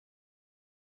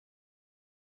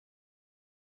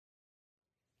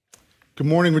Good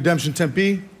morning, Redemption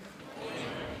Tempe.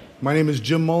 My name is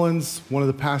Jim Mullins, one of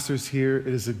the pastors here. It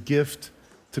is a gift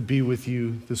to be with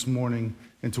you this morning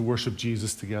and to worship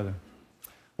Jesus together. I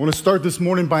want to start this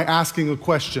morning by asking a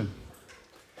question.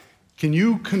 Can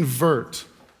you convert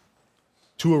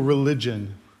to a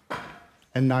religion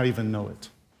and not even know it?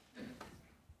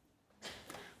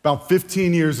 About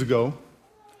 15 years ago,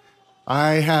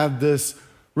 I had this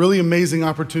really amazing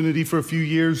opportunity for a few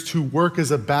years to work as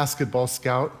a basketball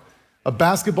scout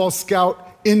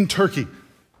in Turkey.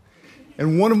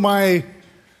 And one of my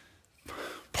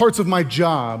parts of my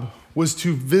job was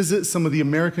to visit some of the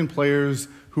American players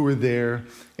who were there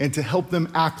and to help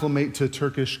them acclimate to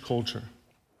Turkish culture.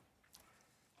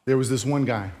 There was this one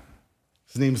guy.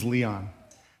 His name's Leon.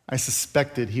 I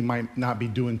suspected he might not be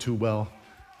doing too well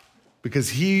because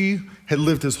he had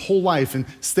lived his whole life and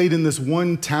stayed in this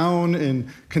one town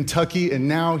in Kentucky, and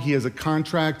now he has a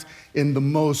contract in the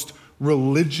most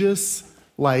religious,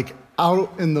 like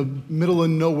out in the middle of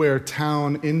nowhere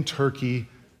town in Turkey.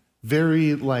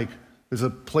 There's a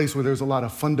place where there's a lot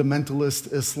of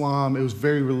fundamentalist Islam. It was a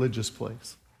very religious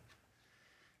place.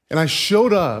 And I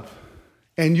showed up,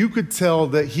 and you could tell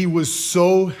that he was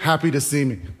so happy to see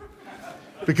me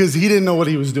because he didn't know what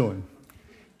he was doing.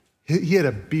 He had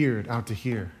a beard out to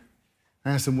here. I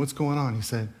asked him, "What's going on?" He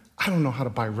said, "I don't know how to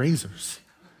buy razors.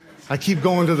 I keep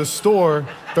going to the store,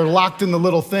 they're locked in the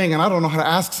little thing, and I don't know how to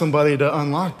ask somebody to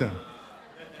unlock them."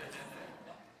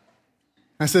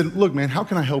 I said, "Look, man, how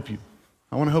can I help you?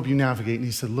 I want to help you navigate." And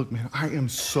he said, "Look, man, I am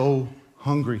so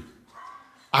hungry.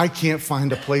 I can't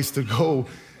find a place to go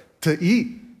to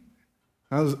eat."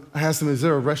 I asked him, "Is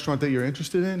there a restaurant that you're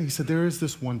interested in?" He said, "There is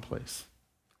this one place.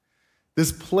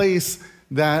 This place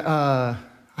that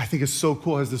I think is so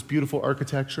cool, has this beautiful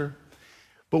architecture.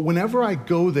 But whenever I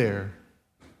go there,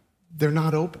 they're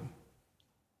not open.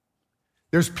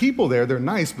 There's people there, they're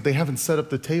nice, but they haven't set up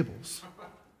the tables.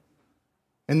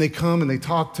 And they come and they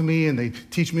talk to me and they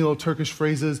teach me little Turkish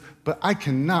phrases, but I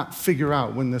cannot figure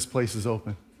out when this place is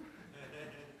open.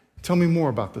 Tell me more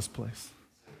about this place."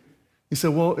 He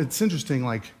said, "Well, it's interesting,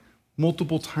 like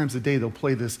multiple times a day they'll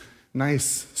play this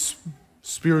nice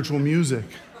spiritual music."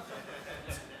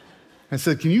 I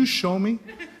said, "Can you show me?"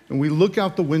 And we look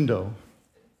out the window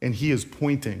and he is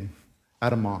pointing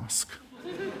at a mosque.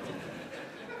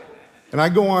 And I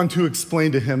go on to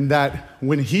explain to him that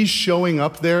when he's showing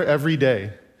up there every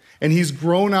day and he's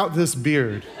grown out this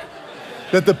beard,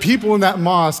 that the people in that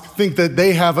mosque think that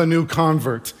they have a new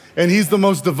convert and he's the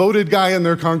most devoted guy in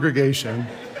their congregation.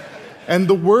 And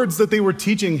the words that they were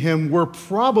teaching him were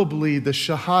probably the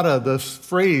shahada, the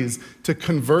phrase to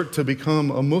convert to become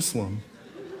a Muslim.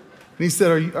 And he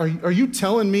said, are you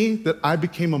telling me that I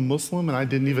became a Muslim and I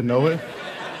didn't even know it?"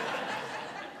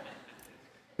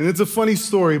 And it's a funny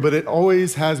story, but it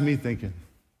always has me thinking,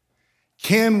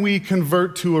 can we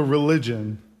convert to a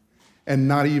religion and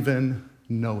not even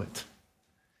know it?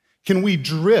 Can we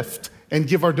drift and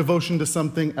give our devotion to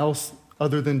something else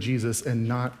other than Jesus and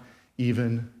not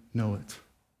even know it?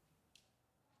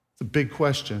 It's a big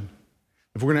question.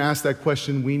 If we're going to ask that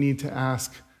question, we need to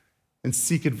ask and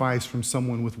seek advice from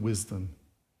someone with wisdom.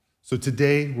 So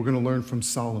today, we're going to learn from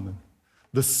Solomon,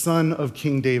 the son of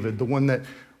King David, the one that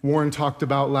Warren talked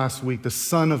about last week, the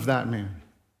son of that man,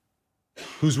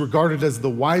 who's regarded as the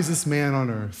wisest man on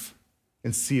earth,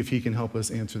 and see if he can help us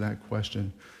answer that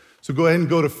question. So go ahead and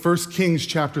go to 1 Kings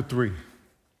chapter 3.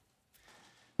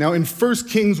 Now, in 1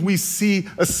 Kings, we see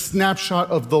a snapshot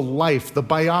of the life, the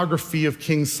biography of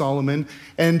King Solomon,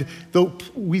 and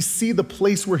we see the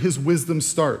place where his wisdom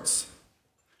starts.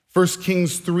 1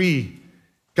 Kings 3,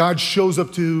 God shows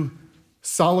up to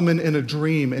Solomon in a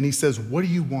dream, and he says, "What do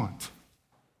you want?"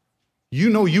 You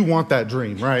know you want that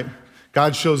dream, right?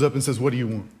 God shows up and says, "What do you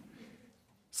want?"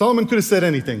 Solomon could have said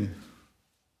anything. $1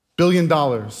 billion,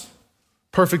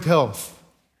 perfect health,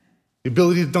 the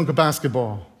ability to dunk a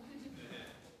basketball,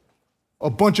 a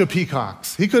bunch of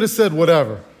peacocks. He could have said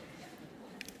whatever.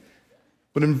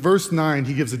 But in verse 9,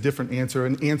 he gives a different answer,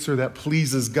 an answer that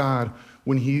pleases God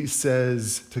when he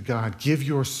says to God, "Give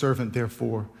your servant,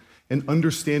 therefore, an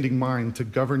understanding mind to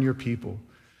govern your people,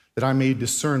 that I may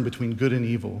discern between good and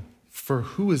evil. For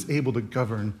who is able to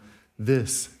govern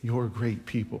this, your great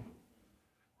people?"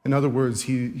 In other words,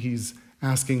 he's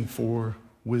asking for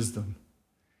wisdom.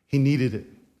 He needed it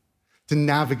to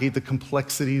navigate the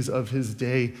complexities of his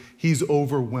day. He's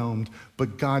overwhelmed,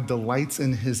 but God delights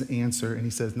in his answer, and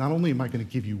he says, not only am I going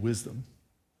to give you wisdom,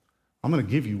 I'm going to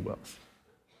give you wealth.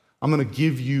 I'm going to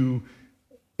give you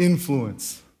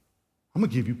influence. I'm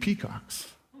going to give you peacocks.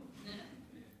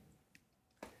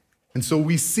 And so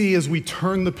we see as we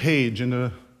turn the page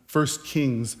into 1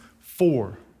 Kings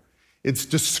 4, It's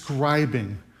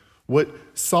describing what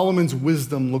Solomon's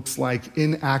wisdom looks like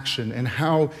in action and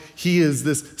how he is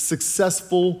this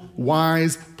successful,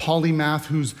 wise polymath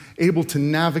who's able to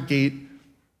navigate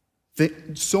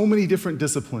so many different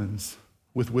disciplines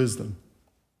with wisdom.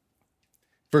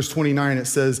 Verse 29, it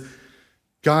says,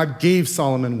 God gave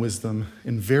Solomon wisdom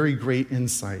and very great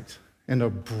insight and a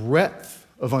breadth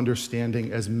of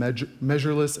understanding as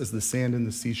measureless as the sand in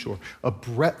the seashore. A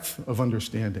breadth of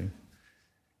understanding.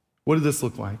 What did this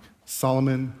look like?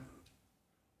 Solomon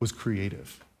was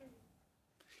creative.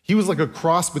 He was like a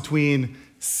cross between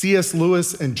C.S.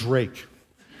 Lewis and Drake.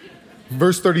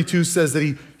 Verse 32 says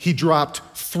that he dropped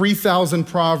 3,000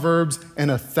 proverbs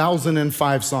and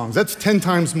 1,005 songs. That's 10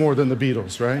 times more than the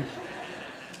Beatles, right?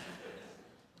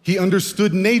 He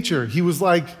understood nature. He was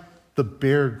like the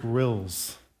Bear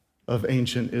Grylls of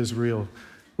ancient Israel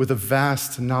with a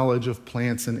vast knowledge of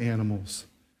plants and animals.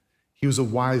 He was a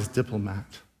wise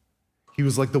diplomat. He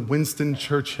was like the Winston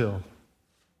Churchill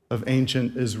of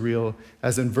ancient Israel,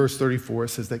 as in verse 34, it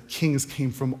says that kings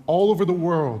came from all over the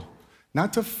world,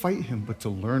 not to fight him, but to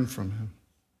learn from him.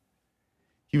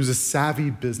 He was a savvy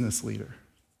business leader.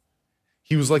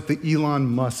 He was like the Elon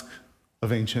Musk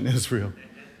of ancient Israel.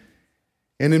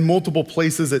 And in multiple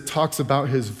places, it talks about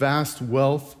his vast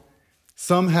wealth.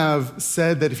 Some have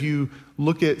said that if you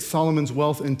look at Solomon's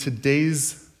wealth in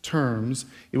today's terms,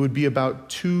 it would be about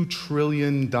 $2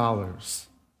 trillion. It's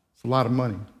a lot of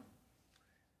money.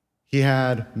 He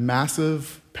had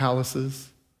massive palaces,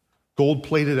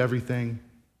 gold-plated everything,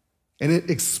 and it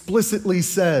explicitly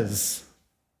says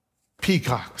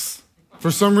peacocks.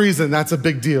 For some reason, that's a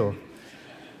big deal.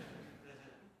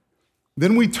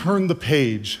 Then we turn the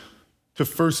page to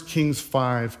 1 Kings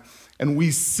 5, and we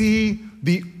see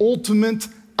the ultimate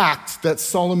act that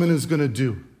Solomon is going to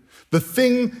do. The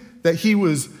thing that he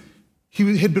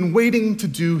had been waiting to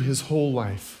do his whole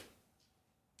life,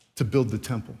 to build the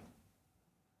temple.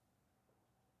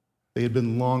 They had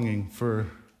been longing for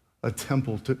a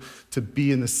temple to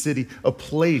be in the city, a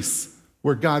place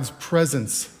where God's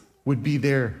presence would be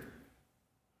there,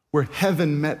 where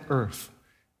heaven met earth.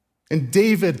 And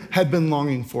David had been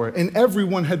longing for it, and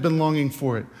everyone had been longing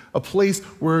for it, a place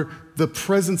where the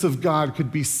presence of God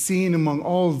could be seen among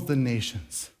all of the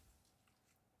nations.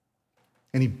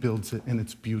 And he builds it, and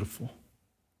it's beautiful.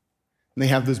 And they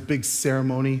have this big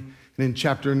ceremony, and in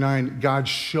chapter 9, God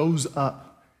shows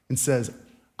up and says,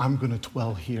 I'm going to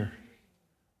dwell here.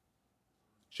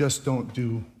 Just don't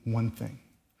do one thing.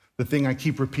 The thing I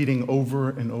keep repeating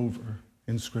over and over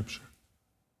in Scripture.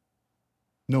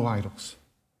 No idols.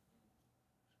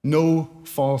 No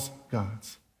false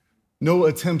gods. No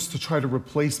attempts to try to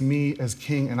replace me as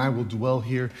king, and I will dwell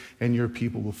here, and your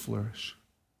people will flourish.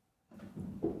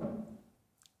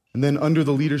 And then under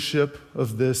the leadership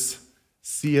of this,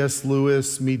 C.S.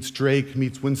 Lewis meets Drake,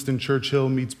 meets Winston Churchill,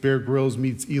 meets Bear Grylls,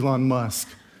 meets Elon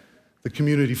Musk. The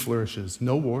community flourishes.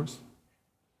 No wars.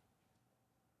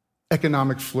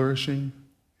 Economic flourishing.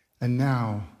 And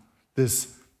now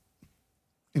this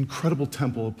incredible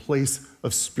temple, a place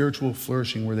of spiritual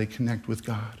flourishing where they connect with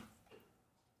God.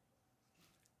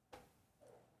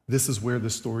 This is where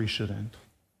the story should end.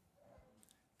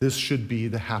 This should be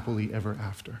the happily ever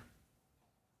after.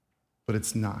 But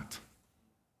it's not.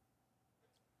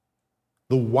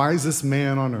 The wisest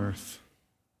man on earth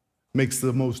makes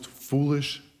the most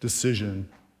foolish decision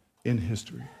in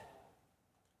history.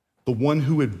 The one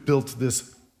who had built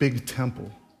this big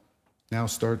temple now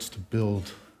starts to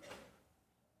build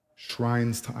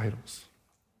shrines to idols.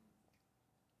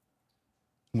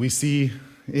 We see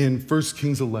in 1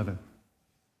 Kings 11,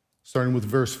 starting with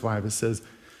verse 5, it says,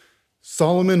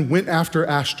 Solomon went after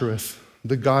Ashtoreth,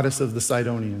 the goddess of the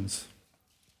Sidonians,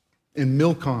 and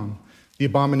Milcom, the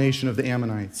abomination of the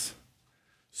Ammonites.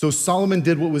 So Solomon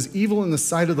did what was evil in the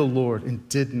sight of the Lord and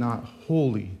did not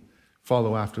wholly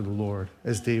follow after the Lord,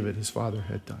 as David, his father,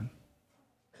 had done.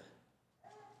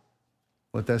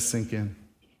 Let that sink in.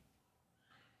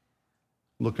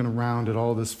 Looking around at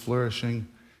all this flourishing,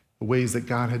 the ways that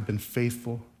God had been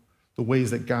faithful, the ways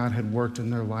that God had worked in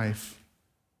their life,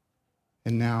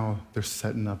 and now they're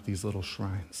setting up these little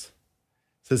shrines.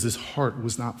 It says his heart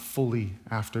was not fully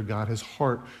after God. His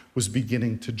heart was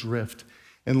beginning to drift.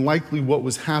 And likely what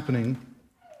was happening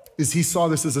is he saw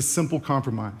this as a simple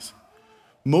compromise.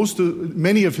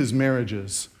 Many of his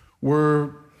marriages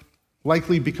were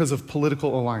likely because of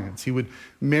political alliance. He would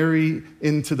marry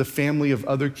into the family of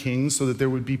other kings so that there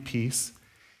would be peace.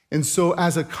 And so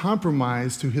as a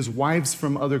compromise to his wives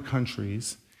from other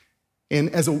countries, and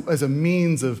as a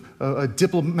means of a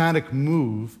diplomatic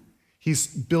move, he's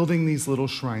building these little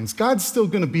shrines. God's still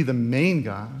going to be the main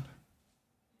God,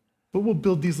 but we'll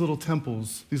build these little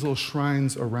temples, these little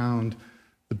shrines around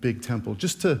the big temple,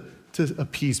 just to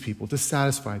appease people, to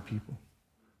satisfy people.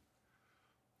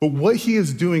 But what he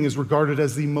is doing is regarded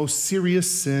as the most serious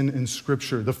sin in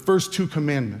Scripture. The first two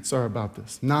commandments are about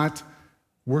this, not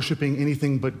worshiping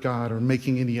anything but God or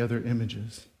making any other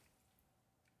images.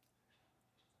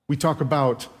 We talk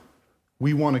about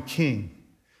we want a king.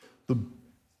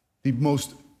 The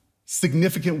most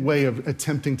significant way of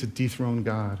attempting to dethrone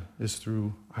God is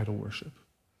through idol worship.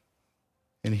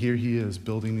 And here he is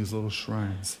building these little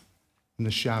shrines in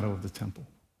the shadow of the temple.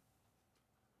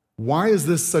 Why is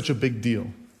this such a big deal?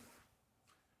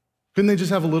 Couldn't they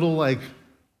just have a little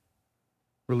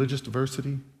religious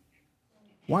diversity?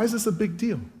 Why is this a big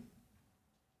deal?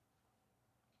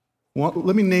 Well,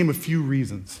 let me name a few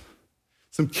reasons.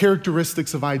 Some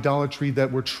characteristics of idolatry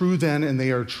that were true then and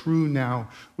they are true now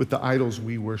with the idols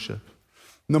we worship.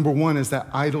 Number one is that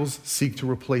idols seek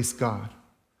to replace God.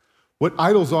 What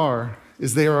idols are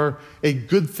is they are a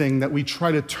good thing that we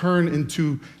try to turn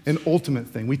into an ultimate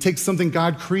thing. We take something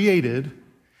God created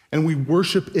and we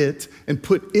worship it and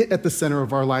put it at the center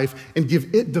of our life and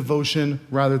give it devotion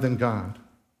rather than God.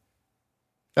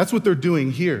 That's what they're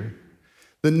doing here.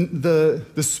 The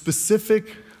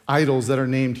specific idols that are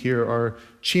named here are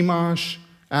Chemosh,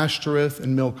 Ashtoreth,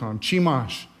 and Milcom.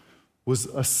 Chemosh was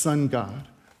a sun god.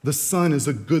 The sun is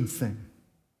a good thing.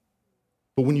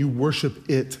 But when you worship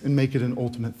it and make it an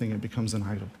ultimate thing, it becomes an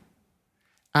idol.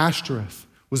 Ashtoreth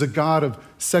was a god of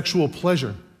sexual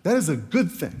pleasure. That is a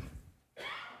good thing.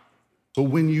 But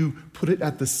when you put it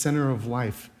at the center of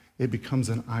life, it becomes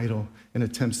an idol and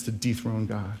attempts to dethrone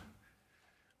God.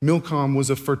 Milcom was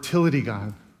a fertility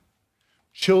god.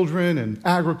 Children and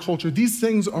agriculture, these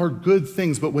things are good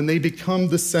things, but when they become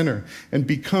the center and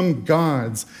become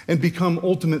gods and become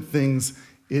ultimate things,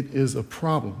 it is a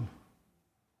problem.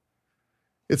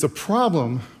 It's a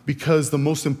problem because the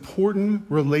most important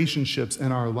relationships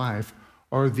in our life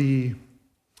are the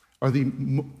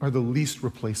least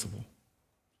replaceable.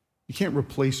 You can't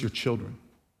replace your children.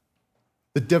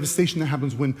 The devastation that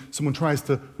happens when someone tries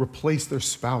to replace their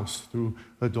spouse through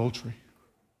adultery.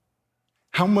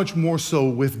 How much more so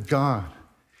with God?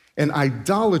 And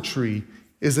idolatry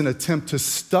is an attempt to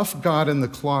stuff God in the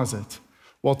closet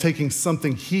while taking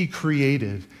something he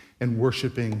created and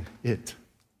worshiping it.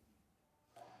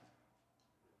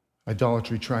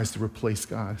 Idolatry tries to replace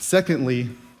God. Secondly,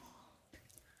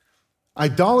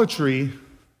 idolatry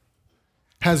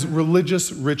has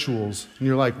religious rituals. And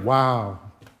you're like, wow,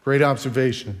 great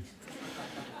observation.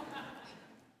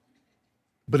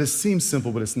 But it seems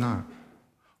simple, but it's not.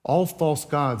 All false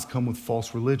gods come with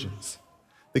false religions.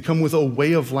 They come with a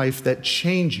way of life that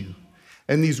change you.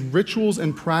 And these rituals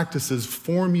and practices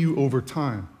form you over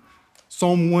time.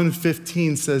 Psalm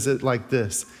 115 says it like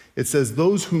this. It says,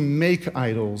 those who make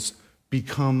idols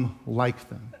become like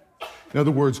them. In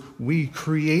other words, we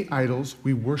create idols,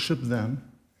 we worship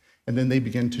them, and then they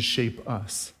begin to shape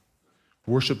us.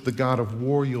 Worship the god of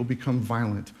war, you'll become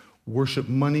violent. Worship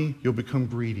money, you'll become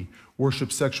greedy.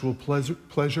 Worship sexual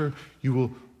pleasure,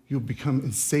 you'll become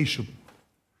insatiable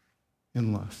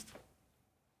in lust.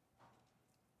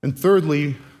 And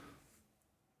thirdly,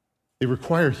 they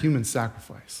require human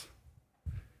sacrifice.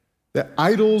 That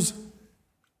idols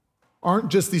aren't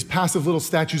just these passive little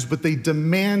statues, but they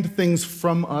demand things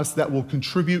from us that will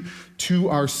contribute to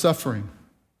our suffering.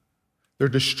 They're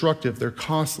destructive, they're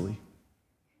costly.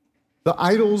 The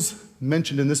idols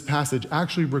mentioned in this passage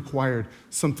actually required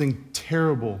something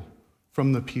terrible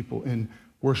from the people in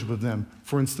worship of them.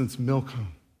 For instance,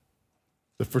 Milcom,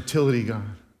 the fertility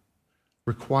god,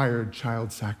 required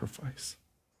child sacrifice.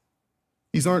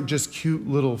 These aren't just cute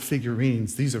little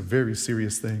figurines. These are very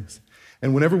serious things.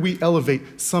 And whenever we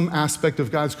elevate some aspect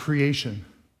of God's creation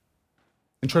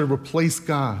and try to replace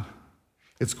God,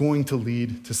 it's going to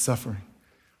lead to suffering.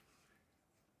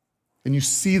 And you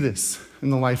see this in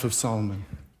the life of Solomon.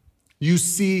 You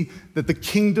see that the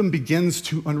kingdom begins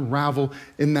to unravel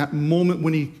in that moment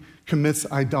when he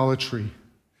commits idolatry.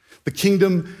 The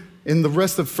kingdom in the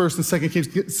rest of 1st and 2nd Kings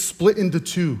gets split into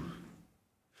two.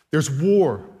 There's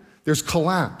war, there's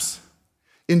collapse.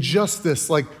 Injustice,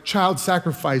 like child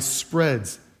sacrifice,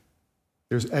 spreads.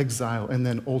 There's exile, and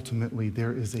then ultimately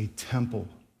there is a temple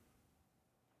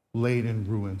laid in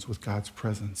ruins with God's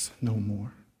presence no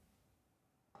more.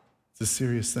 It's a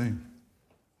serious thing.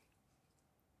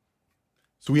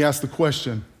 So we ask the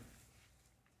question,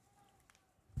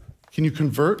 can you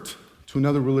convert to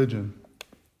another religion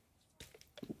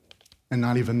and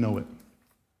not even know it?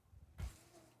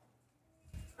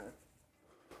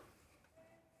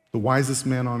 The wisest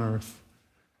man on earth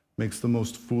makes the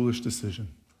most foolish decision.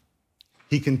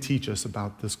 He can teach us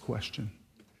about this question.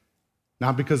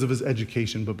 not because of his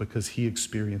education, but because he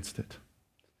experienced it.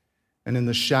 And in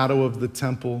the shadow of the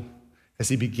temple, as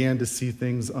he began to see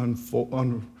things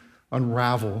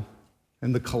unravel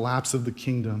and the collapse of the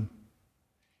kingdom,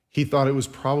 he thought it was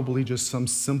probably just some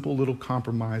simple little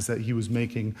compromise that he was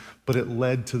making, but it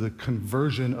led to the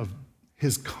conversion of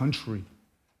his country,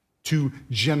 to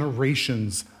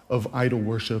generations of idol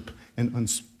worship and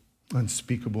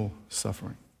unspeakable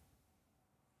suffering.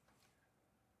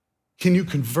 Can you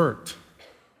convert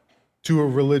to a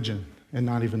religion and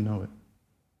not even know it?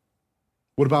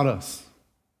 What about us?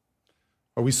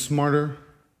 Are we smarter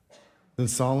than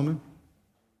Solomon?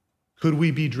 Could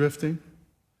we be drifting?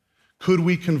 Could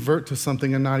we convert to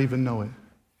something and not even know it?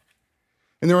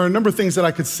 And there are a number of things that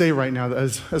I could say right now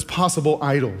as possible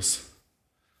idols.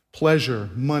 Pleasure,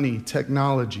 money,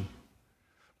 technology.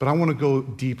 But I want to go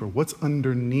deeper. What's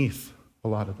underneath a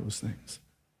lot of those things?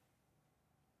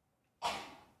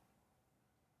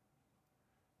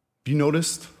 Have you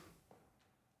noticed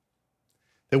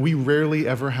that we rarely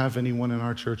ever have anyone in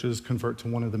our churches convert to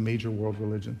one of the major world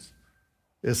religions?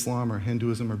 Islam or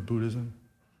Hinduism or Buddhism?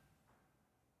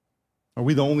 Are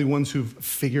we the only ones who've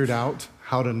figured out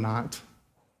how to not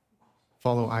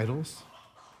follow idols?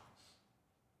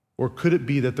 Or could it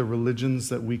be that the religions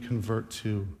that we convert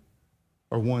to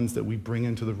are ones that we bring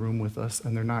into the room with us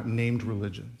and they're not named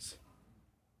religions?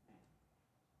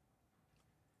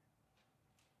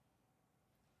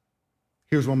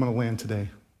 Here's where I'm going to land today.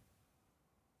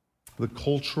 The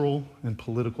cultural and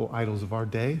political idols of our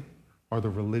day are the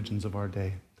religions of our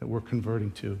day that we're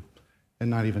converting to and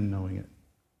not even knowing it.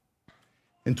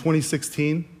 In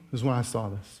 2016 is when I saw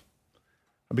this.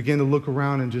 I began to look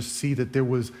around and just see that there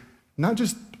was not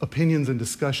just opinions and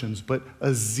discussions, but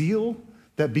a zeal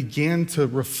that began to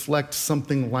reflect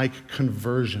something like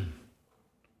conversion.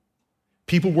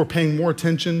 People were paying more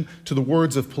attention to the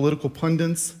words of political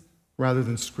pundits rather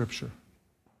than Scripture.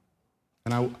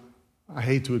 And I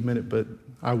hate to admit it, but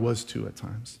I was too at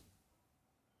times.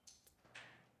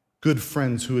 Good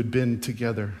friends who had been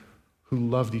together, who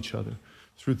loved each other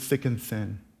through thick and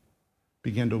thin,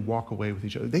 began to walk away with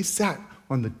each other. They sat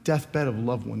on the deathbed of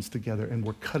loved ones together and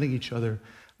were cutting each other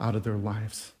out of their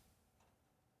lives.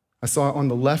 I saw it on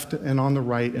the left and on the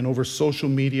right, and over social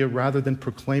media, rather than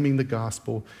proclaiming the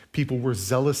gospel, people were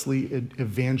zealously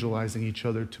evangelizing each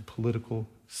other to political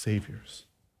saviors.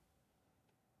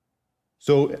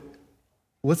 So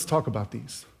let's talk about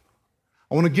these.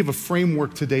 I want to give a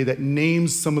framework today that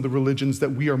names some of the religions that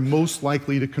we are most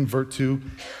likely to convert to.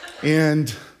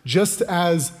 And just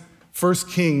as 1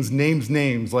 Kings names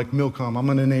names like Milcom, I'm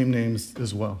going to name names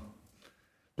as well.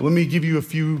 But let me give you a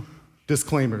few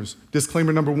disclaimers.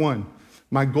 Disclaimer number 1,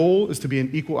 my goal is to be an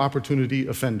equal opportunity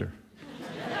offender.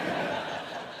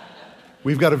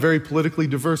 We've got a very politically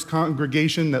diverse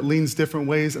congregation that leans different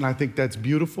ways, and I think that's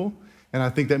beautiful. And I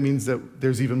think that means that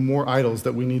there's even more idols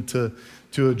that we need to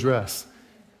address.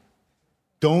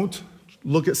 Don't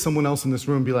look at someone else in this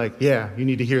room and be like, yeah, you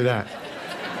need to hear that.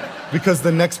 Because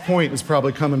the next point is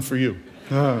probably coming for you.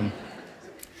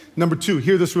 Number 2,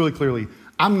 hear this really clearly.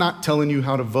 I'm not telling you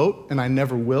how to vote, and I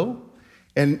never will.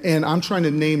 And I'm trying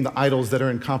to name the idols that are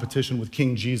in competition with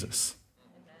King Jesus.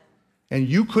 And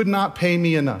you could not pay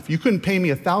me enough. You couldn't pay me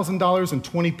 $1,000 and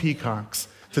 20 peacocks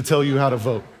to tell you how to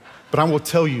vote. But I will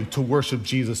tell you to worship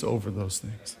Jesus over those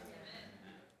things.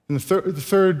 And the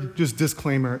third just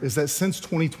disclaimer is that since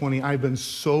 2020, I've been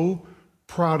so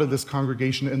proud of this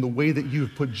congregation and the way that you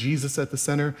have put Jesus at the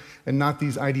center and not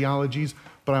these ideologies,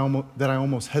 but I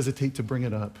almost hesitate to bring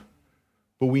it up.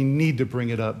 But we need to bring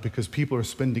it up because people are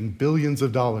spending billions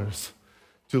of dollars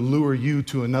to lure you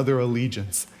to another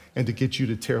allegiance and to get you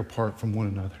to tear apart from one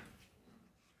another.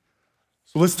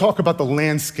 So let's talk about the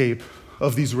landscape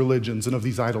of these religions and of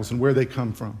these idols and where they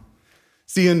come from.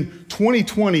 See, in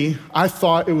 2020, I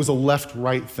thought it was a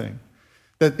left-right thing,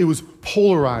 that it was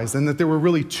polarized and that there were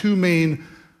really two main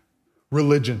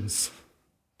religions.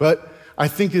 But I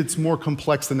think it's more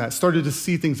complex than that. Started to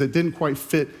see things that didn't quite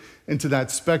fit into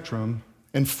that spectrum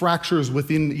and fractures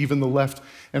within even the left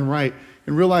and right,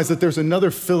 and realized that there's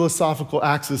another philosophical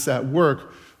axis at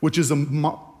work, which is a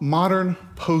modern,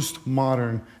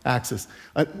 postmodern axis.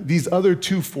 These other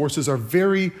two forces are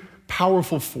very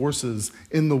powerful forces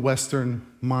in the Western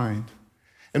mind.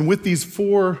 And with these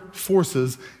four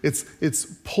forces, it's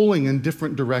pulling in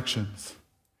different directions.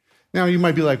 Now you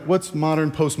might be like, what's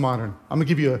modern, postmodern? I'm gonna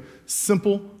give you a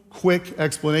simple, quick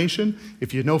explanation.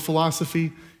 If you know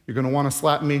philosophy, you're gonna wanna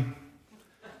slap me,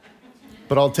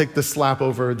 but I'll take the slap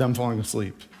over them falling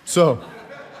asleep. So,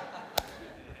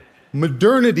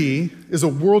 modernity is a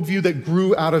worldview that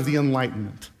grew out of the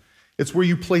Enlightenment. It's where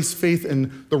you place faith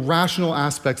in the rational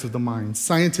aspects of the mind,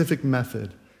 scientific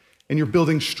method, and you're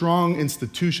building strong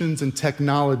institutions and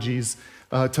technologies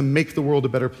to make the world a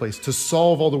better place, to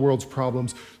solve all the world's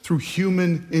problems through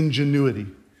human ingenuity.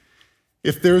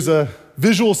 If there's a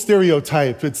visual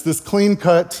stereotype, it's this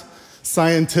clean-cut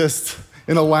scientist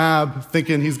in a lab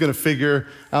thinking he's going to figure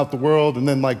out the world, and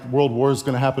then World War is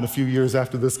going to happen a few years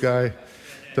after this guy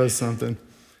does something.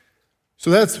 So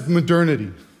that's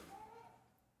modernity.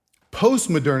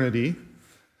 Postmodernity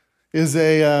is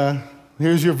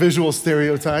here's your visual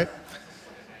stereotype.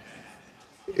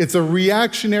 It's a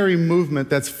reactionary movement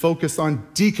that's focused on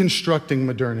deconstructing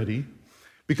modernity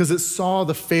because it saw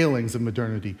the failings of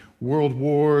modernity, world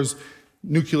wars,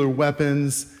 nuclear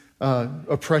weapons,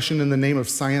 oppression in the name of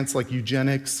science like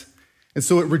eugenics. And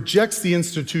so it rejects the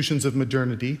institutions of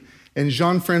modernity. And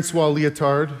Jean-Francois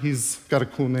Lyotard, he's got a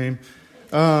cool name,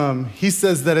 he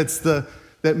says that it's that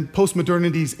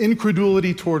postmodernity's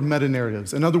incredulity toward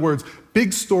meta-narratives. In other words,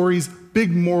 big stories,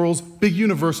 big morals, big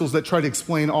universals that try to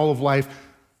explain all of life,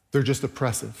 they're just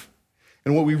oppressive.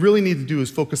 And what we really need to do is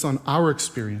focus on our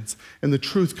experience, and the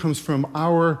truth comes from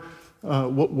our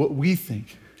what we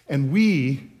think. And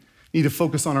we need to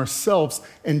focus on ourselves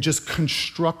and just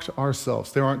construct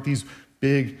ourselves. There aren't these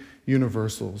big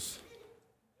universals.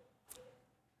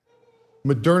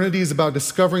 Modernity is about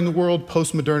discovering the world,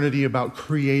 postmodernity about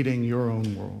creating your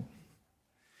own world.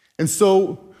 And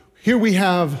so here we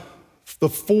have the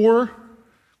 4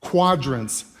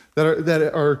 quadrants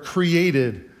that are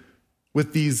created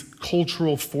with these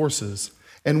cultural forces.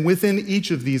 And within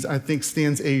each of these, I think,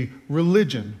 stands a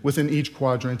religion within each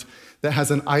quadrant that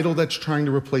has an idol that's trying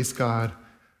to replace God.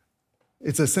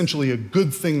 It's essentially a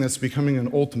good thing that's becoming an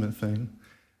ultimate thing.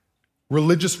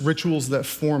 Religious rituals that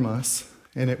form us,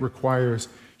 and it requires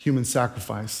human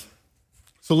sacrifice.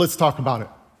 So let's talk about it.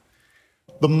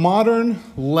 The modern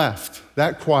left,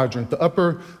 that quadrant, the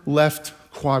upper left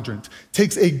quadrant,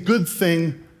 takes a good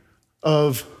thing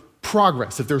of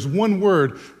progress. If there's one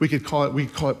word we call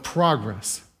it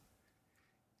progress.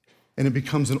 And it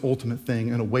becomes an ultimate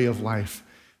thing, and a way of life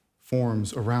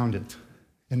forms around it.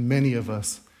 And many of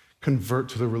us convert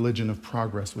to the religion of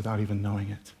progress without even knowing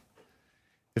it.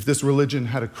 If this religion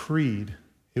had a creed,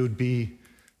 it would be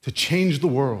to change the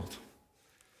world.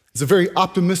 It's a very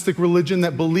optimistic religion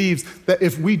that believes that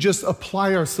if we just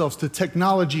apply ourselves to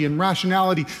technology and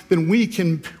rationality, then we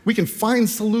can find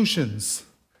solutions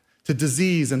to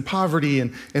disease and poverty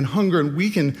and hunger, and we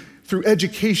can, through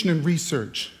education and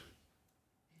research,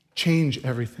 change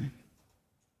everything.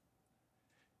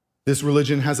 This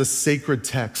religion has a sacred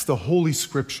text, the Holy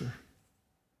Scripture,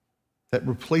 that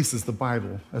replaces the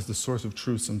Bible as the source of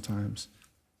truth sometimes.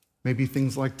 Maybe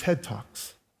things like TED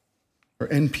Talks or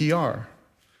NPR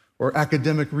or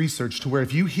academic research, to where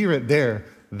if you hear it there,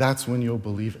 that's when you'll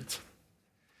believe it.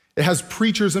 It has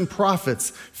preachers and prophets,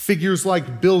 figures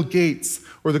like Bill Gates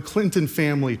or the Clinton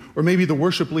family, or maybe the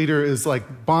worship leader is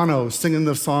like Bono singing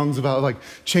the songs about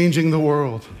changing the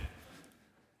world.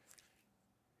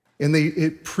 And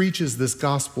it preaches this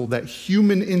gospel that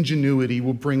human ingenuity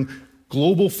will bring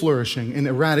global flourishing and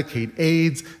eradicate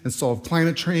AIDS and solve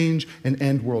climate change and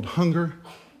end world hunger.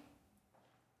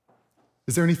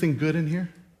 Is there anything good in here?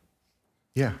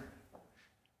 Yeah.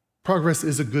 Progress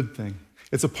is a good thing.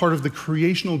 It's a part of the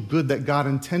creational good that God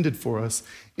intended for us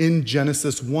in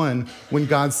Genesis 1, when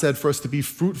God said for us to be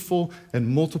fruitful and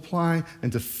multiply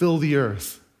and to fill the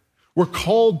earth. We're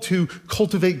called to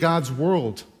cultivate God's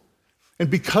world. And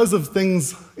because of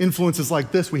influences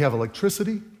like this, we have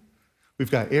electricity, we've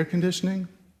got air conditioning,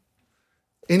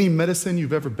 any medicine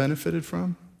you've ever benefited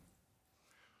from.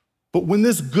 But when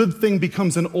this good thing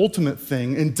becomes an ultimate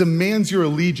thing and demands your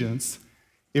allegiance,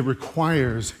 it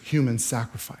requires human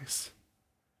sacrifice.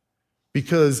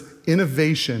 Because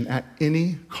innovation at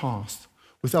any cost,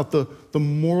 without the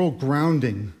moral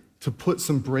grounding to put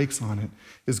some brakes on it,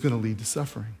 is going to lead to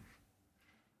suffering.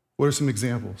 What are some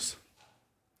examples?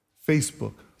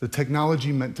 Facebook, the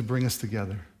technology meant to bring us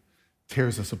together,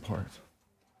 tears us apart.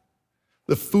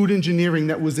 The food engineering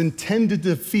that was intended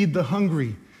to feed the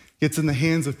hungry gets in the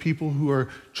hands of people who are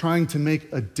trying to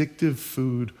make addictive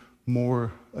food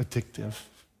more addictive.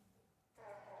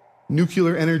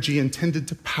 Nuclear energy intended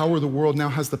to power the world now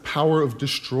has the power of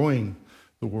destroying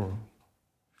the world.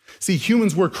 See,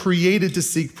 humans were created to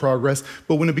seek progress,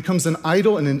 but when it becomes an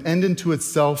idol and an end unto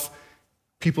itself,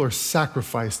 people are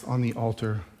sacrificed on the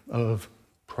altar of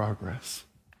progress.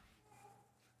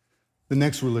 The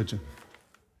next religion.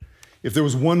 If there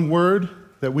was one word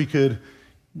that we could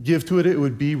give to it, it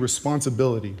would be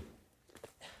responsibility.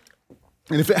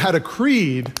 And if it had a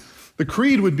creed, the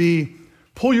creed would be,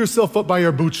 pull yourself up by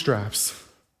your bootstraps.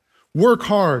 Work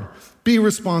hard, be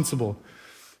responsible.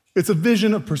 It's a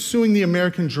vision of pursuing the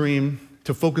American dream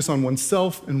to focus on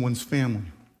oneself and one's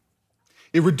family.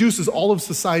 It reduces all of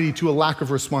society to a lack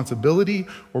of responsibility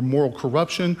or moral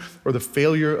corruption or the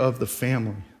failure of the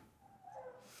family.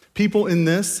 People in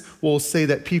this will say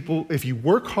that if you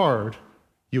work hard,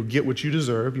 you'll get what you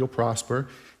deserve, you'll prosper,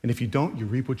 and if you don't, you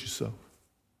reap what you sow.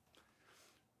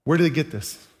 Where do they get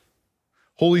this?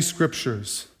 Holy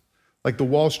scriptures, like the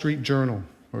Wall Street Journal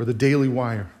or the Daily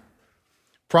Wire.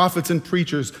 Prophets and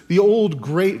preachers, the old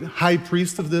great high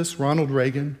priest of this, Ronald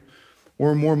Reagan,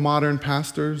 or more modern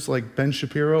pastors like Ben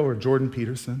Shapiro or Jordan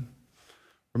Peterson,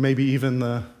 or maybe even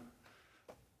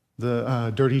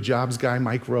the dirty jobs guy,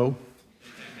 Mike Rowe.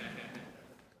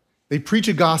 They preach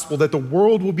a gospel that the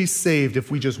world will be saved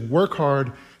if we just work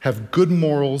hard, have good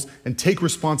morals, and take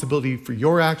responsibility for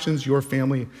your actions, your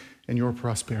family, and your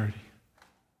prosperity.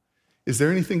 Is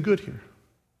there anything good here?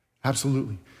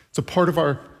 Absolutely. It's a part of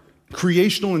our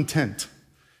creational intent.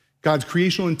 God's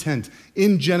creational intent.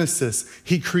 In Genesis,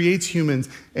 he creates humans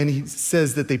and he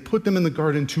says that they put them in the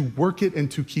garden to work it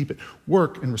and to keep it.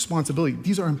 Work and responsibility,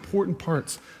 these are important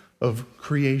parts of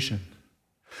creation.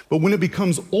 But when it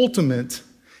becomes ultimate,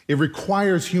 it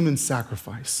requires human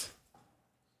sacrifice.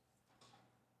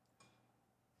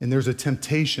 And there's a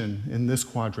temptation in this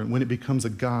quadrant when it becomes a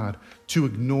God to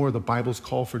ignore the Bible's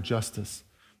call for justice,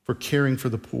 for caring for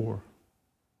the poor.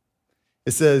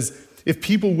 It says, if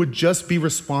people would just be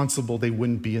responsible, they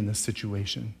wouldn't be in this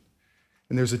situation.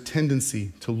 And there's a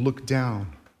tendency to look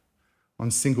down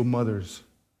on single mothers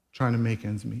trying to make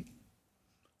ends meet,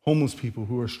 homeless people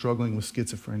who are struggling with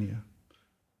schizophrenia,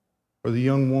 or the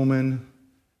young woman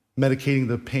medicating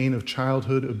the pain of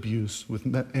childhood abuse with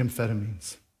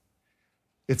amphetamines.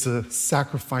 It's a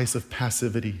sacrifice of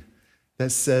passivity that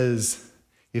says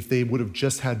if they would have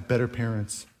just had better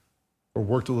parents or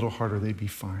worked a little harder, they'd be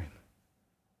fine.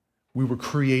 We were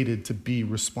created to be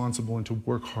responsible and to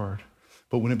work hard.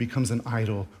 But when it becomes an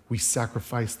idol, we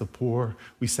sacrifice the poor,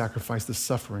 we sacrifice the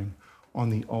suffering on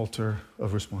the altar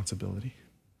of responsibility.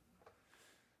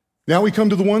 Now we come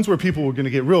to the ones where people are going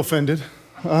to get real offended.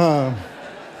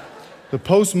 The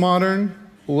postmodern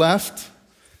left,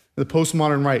 the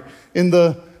postmodern right. In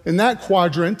that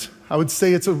quadrant, I would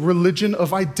say it's a religion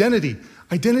of identity.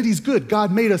 Identity is good.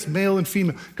 God made us male and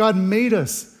female. God made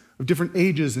us of different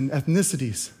ages and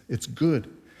ethnicities. It's good.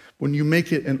 When you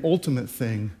make it an ultimate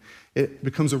thing, it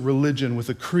becomes a religion with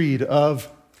a creed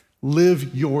of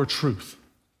live your truth.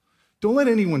 Don't let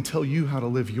anyone tell you how to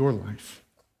live your life.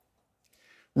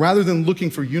 Rather than looking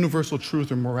for universal truth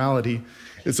or morality,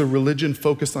 it's a religion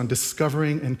focused on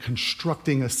discovering and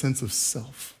constructing a sense of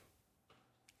self.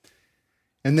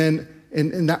 And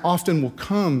that often will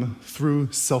come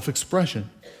through self-expression.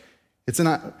 It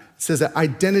says that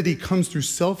identity comes through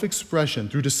self-expression,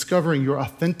 through discovering your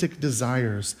authentic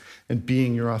desires and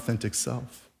being your authentic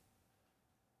self.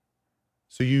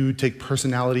 So you take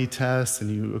personality tests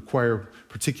and you acquire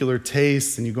particular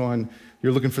tastes and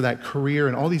you're looking for that career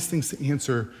and all these things to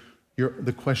answer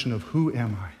the question of who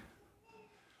am I?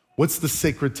 What's the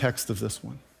sacred text of this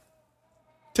one?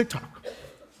 TikTok,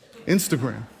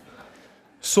 Instagram.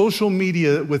 Social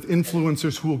media with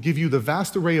influencers who will give you the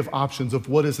vast array of options of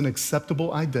what is an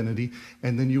acceptable identity,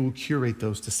 and then you will curate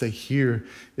those to say, here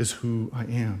is who I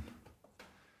am.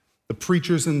 The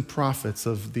preachers and prophets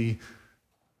of the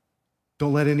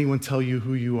don't let anyone tell you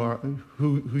who you are,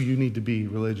 who you need to be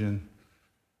religion.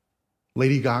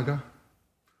 Lady Gaga,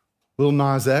 Lil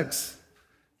Nas X,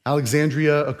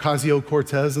 Alexandria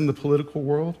Ocasio-Cortez in the political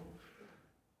world.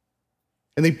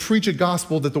 And they preach a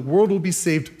gospel that the world will be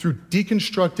saved through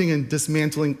deconstructing and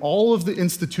dismantling all of the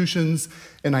institutions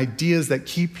and ideas that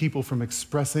keep people from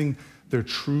expressing their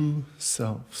true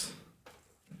selves.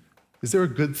 Is there a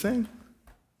good thing?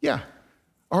 Yeah.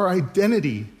 Our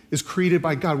identity is created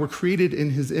by God. We're created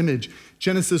in his image.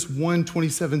 Genesis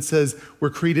 1:27 says we're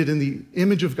created in the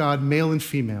image of God, male and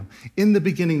female. In the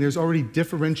beginning, there's already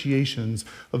differentiations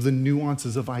of the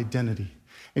nuances of identity.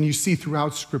 And you see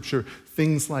throughout Scripture,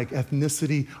 things like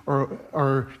ethnicity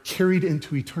are carried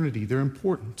into eternity. They're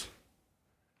important.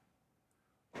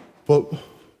 But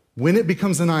when it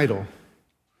becomes an idol,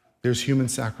 there's human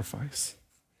sacrifice.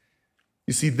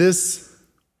 You see, this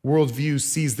worldview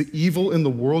sees the evil in the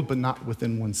world, but not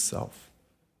within oneself.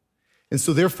 And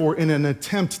so therefore, in an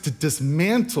attempt to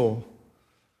dismantle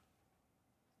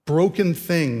broken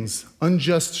things,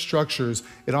 unjust structures,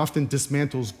 it often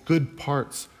dismantles good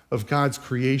parts of God's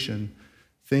creation,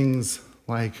 things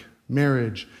like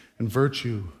marriage and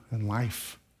virtue and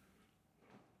life.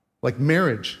 Like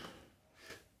marriage.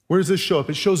 Where does this show up?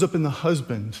 It shows up in the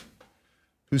husband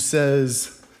who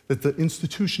says that the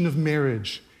institution of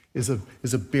marriage is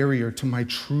a barrier to my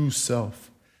true self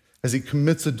as he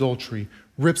commits adultery,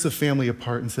 rips a family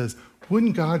apart, and says,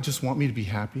 wouldn't God just want me to be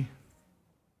happy?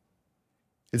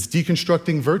 It's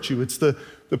deconstructing virtue. It's the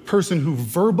person who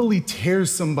verbally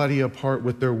tears somebody apart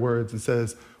with their words and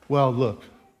says, well, look,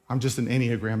 I'm just an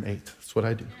Enneagram 8. That's what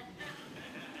I do.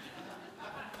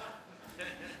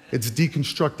 It's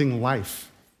deconstructing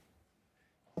life.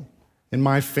 In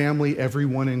my family,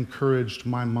 everyone encouraged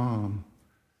my mom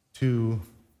to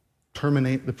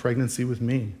terminate the pregnancy with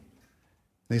me.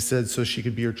 They said so she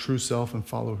could be her true self and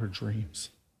follow her dreams.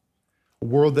 A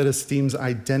world that esteems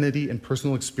identity and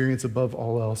personal experience above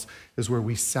all else is where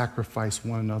we sacrifice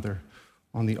one another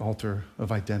on the altar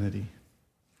of identity.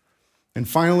 And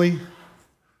finally,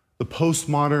 the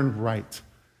postmodern right,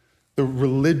 the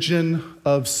religion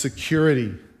of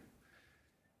security.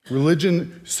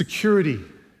 Security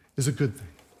is a good thing.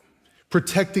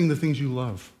 Protecting the things you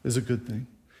love is a good thing.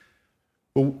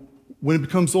 But when it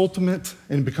becomes ultimate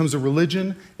and it becomes a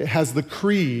religion, it has the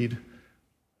creed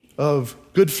of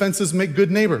good fences make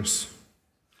good neighbors.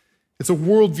 It's a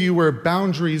worldview where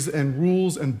boundaries and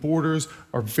rules and borders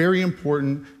are very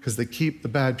important because they keep the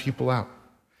bad people out.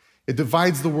 It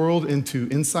divides the world into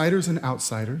insiders and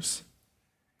outsiders.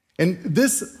 And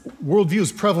this worldview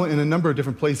is prevalent in a number of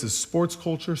different places. Sports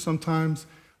culture sometimes,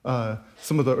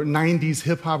 some of the 90s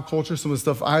hip-hop culture, some of the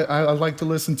stuff I like to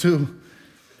listen to.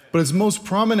 But its most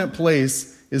prominent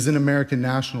place is in American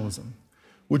nationalism,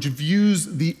 which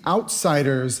views the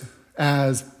outsiders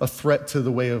as a threat to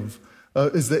the way of,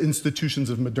 is the institutions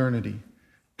of modernity.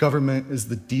 Government is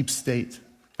the deep state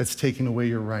that's taking away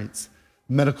your rights.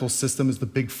 Medical system is the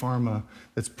big pharma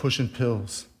that's pushing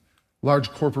pills.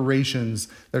 Large corporations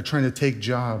that are trying to take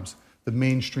jobs. The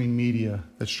mainstream media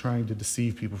that's trying to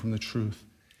deceive people from the truth.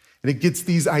 And it gets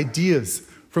these ideas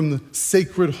from the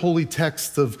sacred holy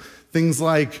texts of things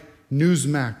like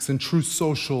Newsmax and Truth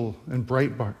Social and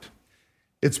Breitbart.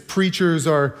 Its preachers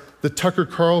are the Tucker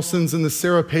Carlsons and the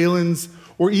Sarah Palins,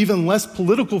 or even less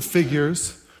political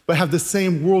figures, but have the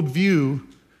same worldview,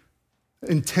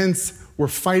 intense, we're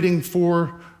fighting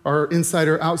for our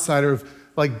insider-outsider,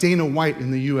 like Dana White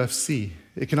in the UFC.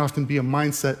 It can often be a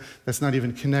mindset that's not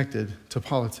even connected to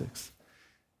politics.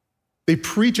 They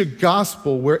preach a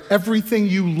gospel where everything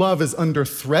you love is under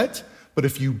threat, but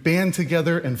if you band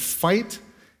together and fight,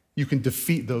 you can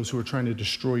defeat those who are trying to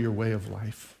destroy your way of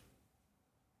life.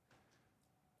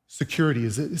 Security,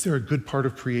 is there a good part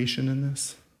of creation in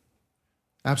this?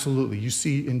 Absolutely. You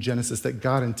see in Genesis that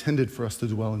God intended for us to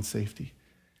dwell in safety.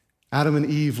 Adam and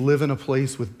Eve live in a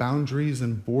place with boundaries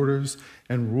and borders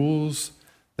and rules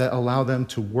that allow them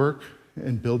to work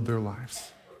and build their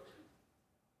lives.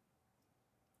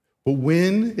 But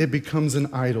when it becomes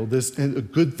an idol, and a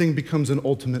good thing becomes an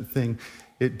ultimate thing,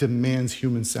 it demands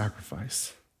human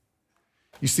sacrifice.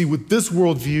 You see, with this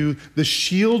worldview, the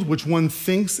shield which one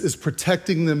thinks is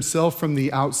protecting themselves from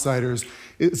the outsiders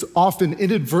is often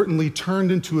inadvertently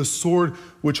turned into a sword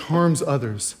which harms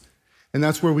others. And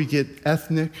that's where we get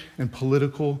ethnic and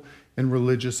political and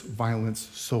religious violence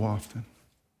so often.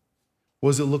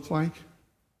 What does it look like?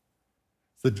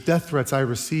 The death threats I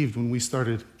received when we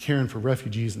started caring for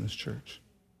refugees in this church.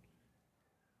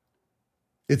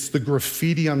 It's the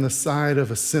graffiti on the side of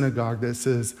a synagogue that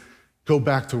says, "Go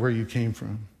back to where you came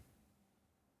from."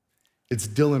 It's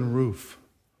Dylan Roof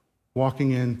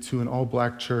walking into an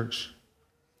all-black church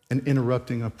and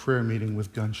interrupting a prayer meeting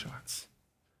with gunshots.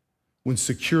 When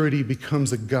security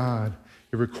becomes a god,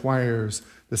 it requires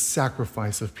the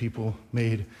sacrifice of people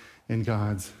made in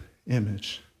God's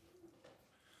image.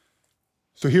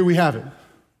 So here we have it.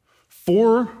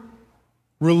 4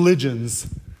 religions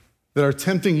that are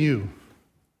tempting you.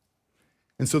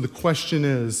 And so the question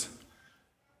is,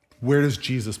 where does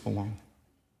Jesus belong?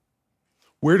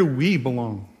 Where do we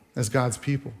belong as God's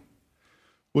people?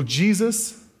 Well,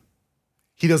 Jesus,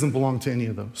 he doesn't belong to any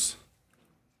of those.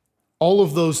 All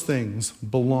of those things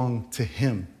belong to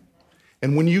him.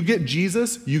 And when you get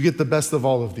Jesus, you get the best of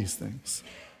all of these things.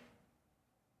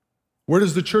 Where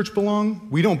does the church belong?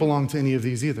 We don't belong to any of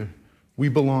these either. We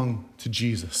belong to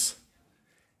Jesus.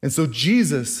 And so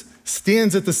Jesus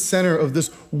stands at the center of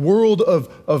this world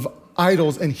of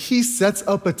idols, and he sets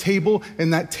up a table,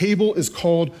 and that table is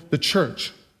called the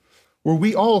church, where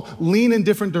we all lean in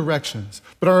different directions,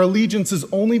 but our allegiance is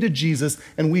only to Jesus,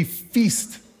 and we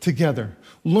feast together,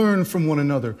 learn from one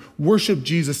another, worship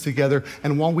Jesus together,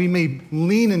 and while we may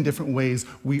lean in different ways,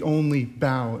 we only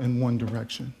bow in one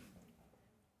direction.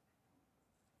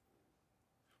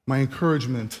 My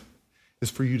encouragement is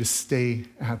for you to stay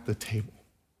at the table.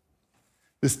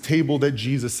 This table that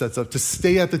Jesus sets up, to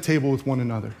stay at the table with one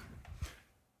another.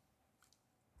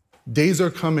 Days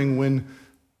are coming when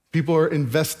People are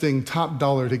investing top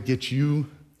dollar to get you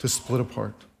to split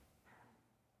apart.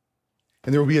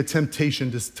 And there will be a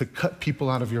temptation to cut people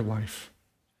out of your life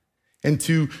and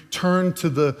to turn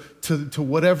to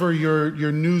whatever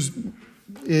your news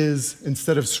is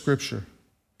instead of Scripture.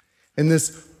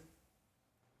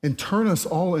 And turn us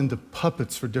all into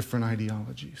puppets for different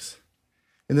ideologies.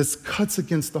 And this cuts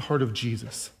against the heart of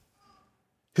Jesus.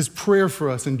 His prayer for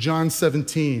us in John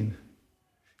 17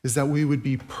 is that we would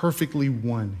be perfectly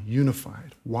one,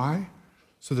 unified. Why?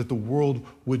 So that the world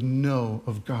would know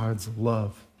of God's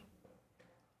love.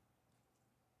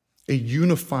 A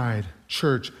unified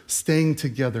church, staying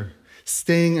together,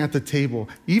 staying at the table,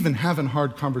 even having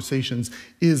hard conversations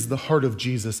is the heart of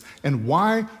Jesus. And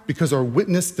why? Because our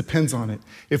witness depends on it.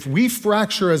 If we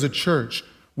fracture as a church,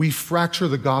 we fracture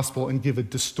the gospel and give a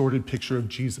distorted picture of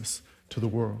Jesus to the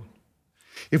world.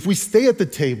 If we stay at the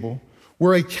table,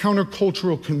 we're a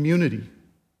countercultural community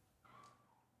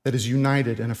that is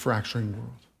united in a fracturing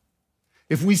world.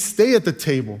 If we stay at the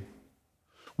table,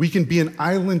 we can be an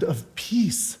island of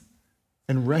peace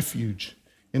and refuge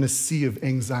in a sea of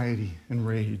anxiety and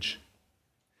rage.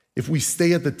 If we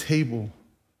stay at the table,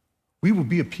 we will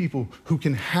be a people who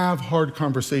can have hard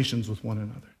conversations with one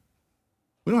another.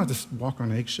 We don't have to walk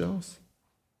on eggshells,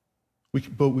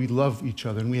 but we love each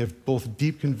other, and we have both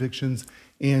deep convictions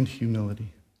and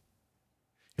humility.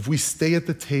 If we stay at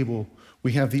the table,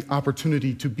 we have the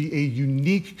opportunity to be a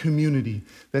unique community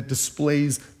that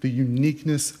displays the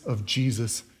uniqueness of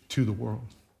Jesus to the world.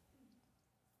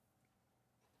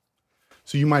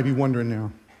 So you might be wondering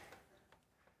now,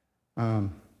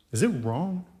 is it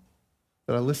wrong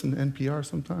that I listen to NPR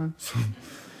sometimes?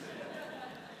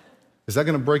 Is that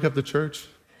going to break up the church?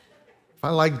 If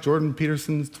I like Jordan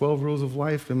Peterson's 12 Rules of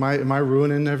Life, am I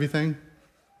ruining everything?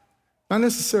 Not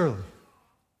necessarily.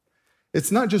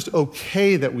 It's not just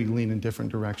okay that we lean in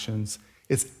different directions.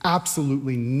 It's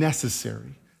absolutely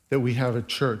necessary that we have a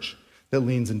church that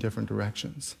leans in different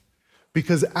directions.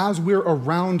 Because as we're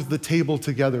around the table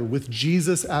together with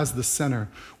Jesus as the center,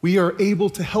 we are able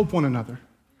to help one another.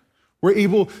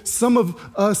 Some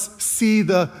of us see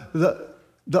the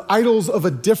idols of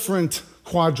a different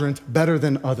quadrant better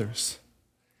than others.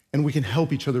 And we can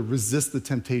help each other resist the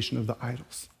temptation of the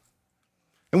idols.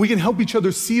 And we can help each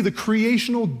other see the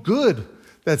creational good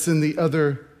that's in the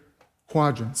other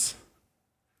quadrants.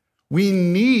 We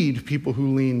need people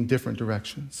who lean different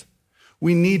directions.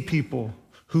 We need people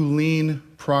who lean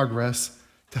progress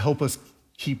to help us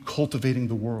keep cultivating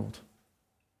the world.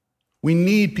 We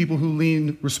need people who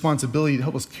lean responsibility to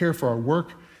help us care for our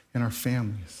work and our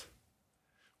families.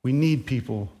 We need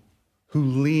people who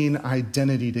lean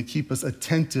identity to keep us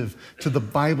attentive to the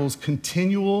Bible's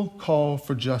continual call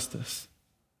for justice.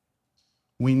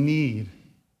 We need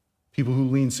people who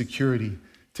lean security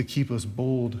to keep us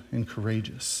bold and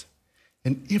courageous.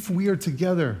 And if we are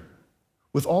together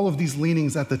with all of these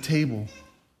leanings at the table,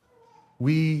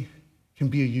 we can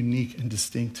be a unique and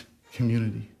distinct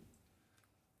community.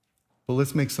 But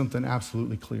let's make something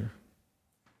absolutely clear.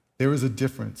 There is a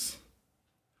difference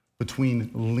between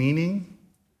leaning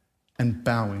and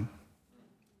bowing.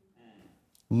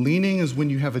 Leaning is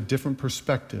when you have a different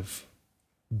perspective.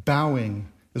 Bowing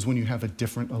is when you have a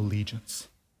different allegiance,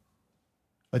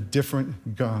 a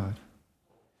different God.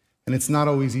 And it's not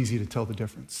always easy to tell the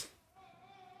difference.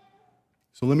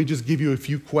 So let me just give you a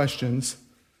few questions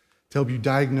to help you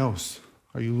diagnose.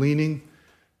 Are you leaning,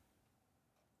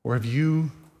 or have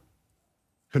you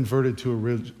converted to a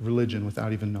religion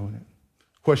without even knowing it?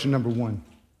 Question number one,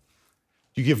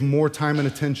 do you give more time and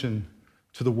attention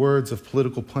to the words of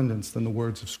political pundits than the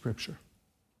words of Scripture?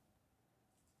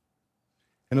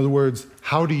 In other words,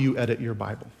 how do you edit your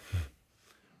Bible?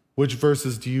 Which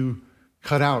verses do you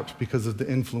cut out because of the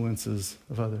influences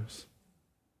of others?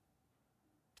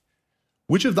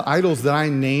 Which of the idols that I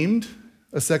named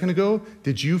a second ago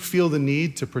did you feel the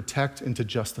need to protect and to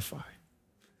justify?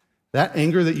 That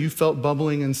anger that you felt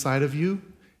bubbling inside of you,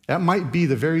 that might be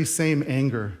the very same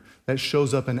anger that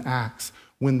shows up in Acts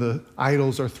when the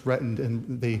idols are threatened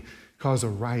and they cause a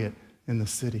riot in the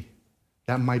city.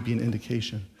 That might be an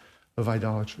indication of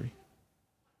idolatry.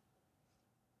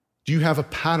 Do you have a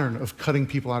pattern of cutting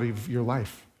people out of your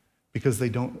life because they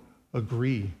don't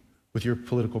agree with your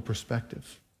political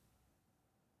perspective?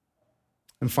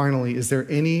 And finally, is there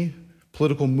any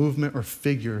political movement or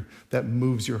figure that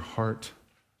moves your heart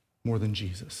more than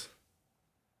Jesus?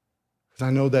 Because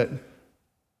I know that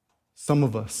some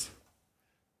of us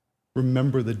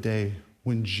remember the day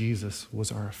when Jesus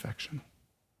was our affection.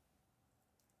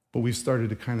 But we've started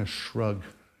to kind of shrug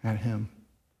at him.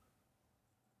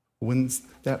 When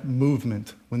that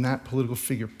movement, when that political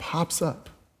figure pops up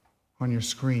on your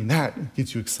screen, that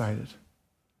gets you excited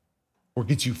or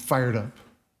gets you fired up.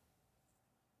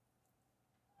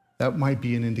 That might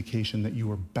be an indication that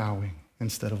you are bowing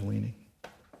instead of leaning.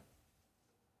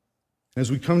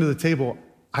 As we come to the table,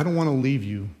 I don't want to leave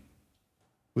you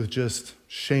with just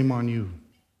shame on you,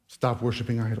 stop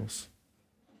worshiping idols.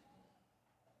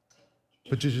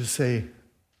 But to just say,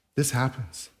 this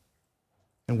happens,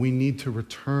 and we need to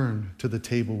return to the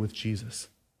table with Jesus.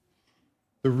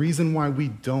 The reason why we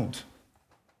don't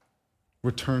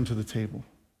return to the table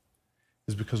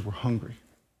is because we're hungry.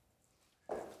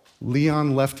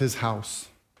 Leon left his house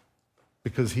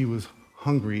because he was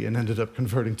hungry and ended up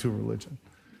converting to a religion.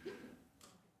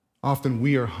 Often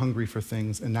we are hungry for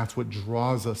things, and that's what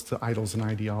draws us to idols and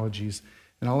ideologies.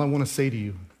 And all I want to say to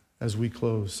you as we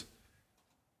close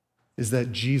is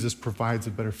that Jesus provides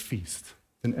a better feast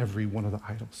than every one of the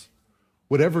idols.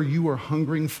 Whatever you are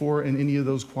hungering for in any of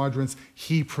those quadrants,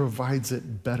 he provides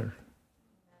it better.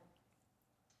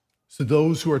 So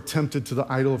those who are tempted to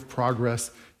the idol of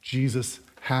progress, Jesus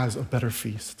has a better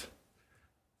feast.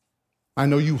 I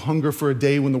know you hunger for a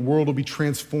day when the world will be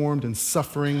transformed and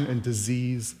suffering and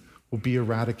disease will be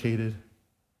eradicated.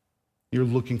 You're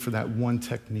looking for that one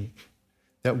technique,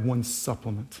 that one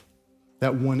supplement,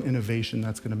 that one innovation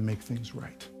that's going to make things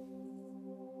right.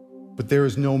 But there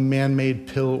is no man-made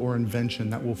pill or invention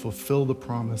that will fulfill the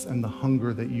promise and the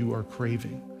hunger that you are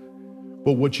craving.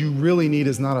 But what you really need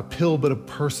is not a pill, but a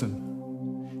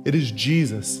person. It is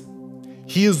Jesus.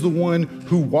 He is the one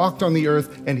who walked on the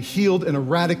earth and healed and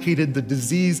eradicated the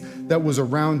disease that was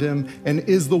around him, and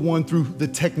is the one through the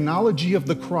technology of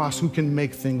the cross who can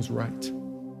make things right.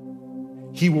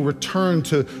 He will return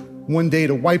to one day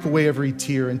to wipe away every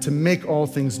tear and to make all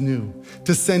things new,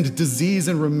 to send disease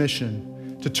and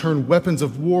remission, to turn weapons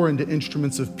of war into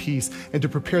instruments of peace, and to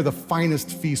prepare the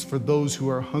finest feast for those who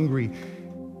are hungry.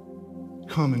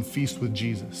 Come and feast with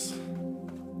Jesus.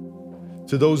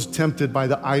 To those tempted by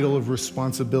the idol of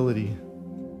responsibility,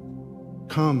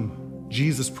 come,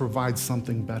 Jesus provides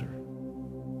something better.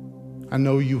 I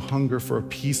know you hunger for a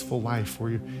peaceful life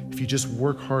where if you just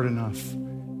work hard enough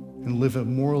and live a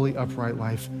morally upright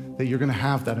life, that you're gonna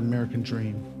have that American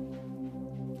dream.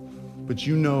 But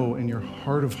you know in your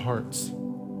heart of hearts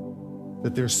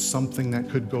that there's something that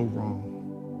could go wrong.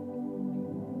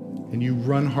 And you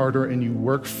run harder and you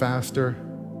work faster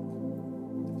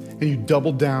and you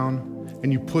double down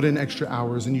and you put in extra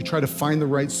hours and you try to find the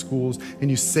right schools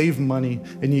and you save money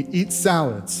and you eat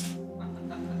salads.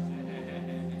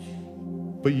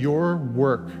 But your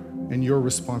work and your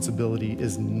responsibility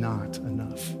is not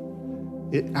enough.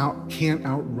 It can't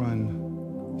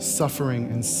outrun suffering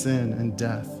and sin and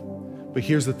death. But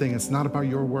here's the thing, it's not about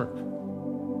your work.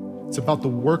 It's about the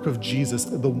work of Jesus,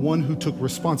 the one who took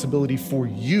responsibility for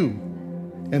you,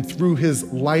 and through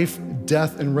his life,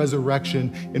 death, and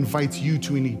resurrection invites you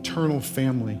to an eternal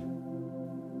family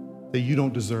that you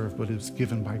don't deserve, but is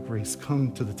given by grace.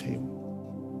 Come to the table.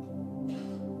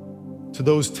 To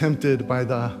those tempted by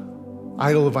the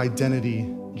idol of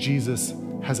identity, Jesus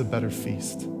has a better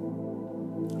feast.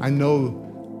 I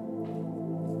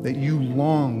know that you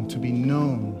long to be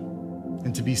known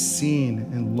and to be seen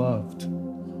and loved.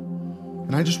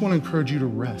 And I just want to encourage you to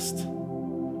rest.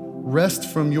 Rest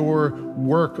from your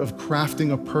work of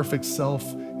crafting a perfect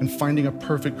self and finding a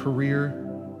perfect career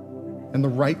and the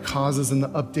right causes in the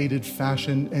updated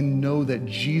fashion, and know that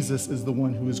Jesus is the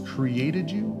one who has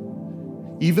created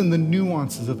you, even the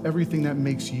nuances of everything that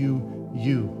makes you,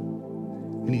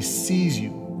 you. And he sees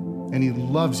you and he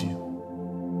loves you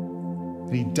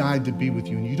and he died to be with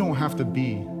you. And you don't have to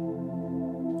be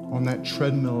on that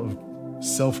treadmill of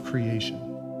self-creation.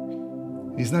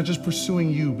 He's not just pursuing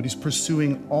you, but he's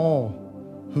pursuing all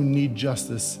who need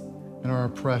justice and are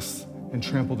oppressed and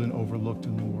trampled and overlooked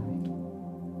in the world.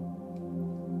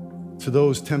 To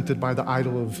those tempted by the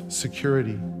idol of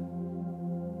security,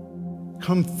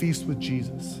 come feast with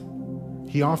Jesus.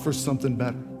 He offers something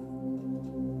better.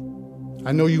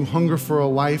 I know you hunger for a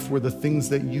life where the things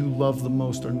that you love the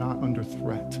most are not under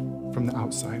threat from the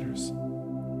outsiders.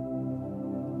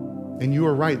 And you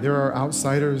are right, there are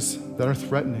outsiders that are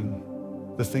threatening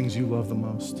the things you love the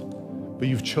most, but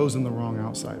you've chosen the wrong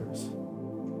outsiders.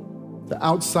 The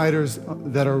outsiders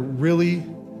that are really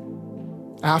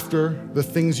after the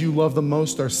things you love the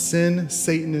most are sin,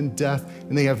 Satan, and death,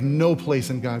 and they have no place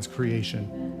in God's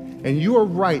creation. And you are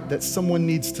right that someone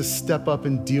needs to step up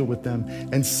and deal with them,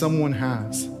 and someone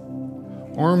has.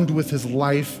 Armed with his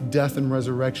life, death, and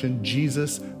resurrection,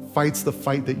 Jesus fights the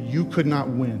fight that you could not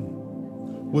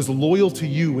win, was loyal to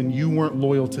you when you weren't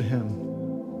loyal to him,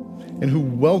 and who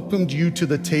welcomed you to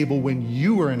the table when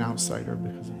you were an outsider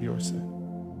because of your sin.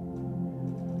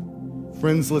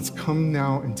 Friends, let's come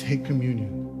now and take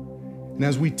communion. And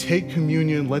as we take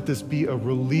communion, let this be a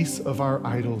release of our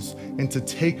idols and to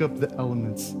take up the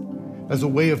elements as a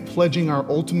way of pledging our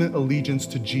ultimate allegiance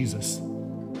to Jesus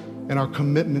and our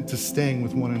commitment to staying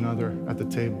with one another at the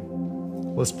table.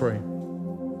 Let's pray.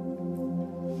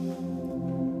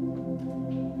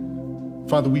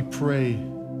 Father, we pray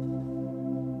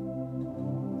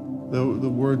the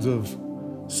words of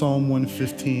Psalm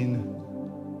 115,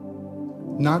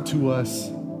 not to us,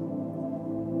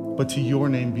 but to your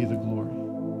name be the glory.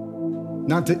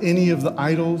 Not to any of the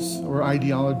idols or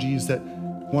ideologies that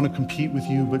want to compete with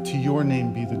you, but to your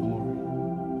name be the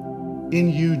glory.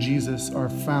 In you, Jesus, are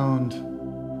found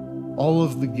all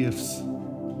of the gifts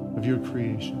of your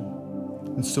creation.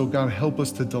 And so, God, help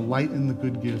us to delight in the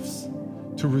good gifts,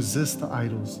 to resist the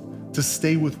idols, to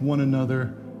stay with one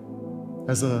another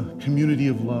as a community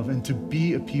of love, and to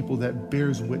be a people that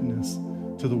bears witness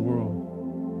to the world.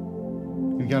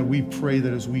 And God, we pray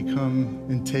that as we come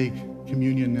and take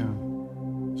communion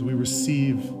now, as we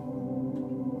receive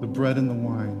the bread and the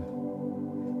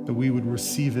wine, that we would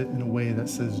receive it in a way that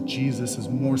says Jesus is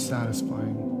more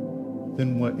satisfying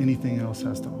than what anything else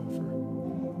has to offer.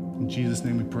 In Jesus'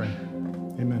 name we pray.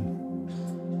 Amen.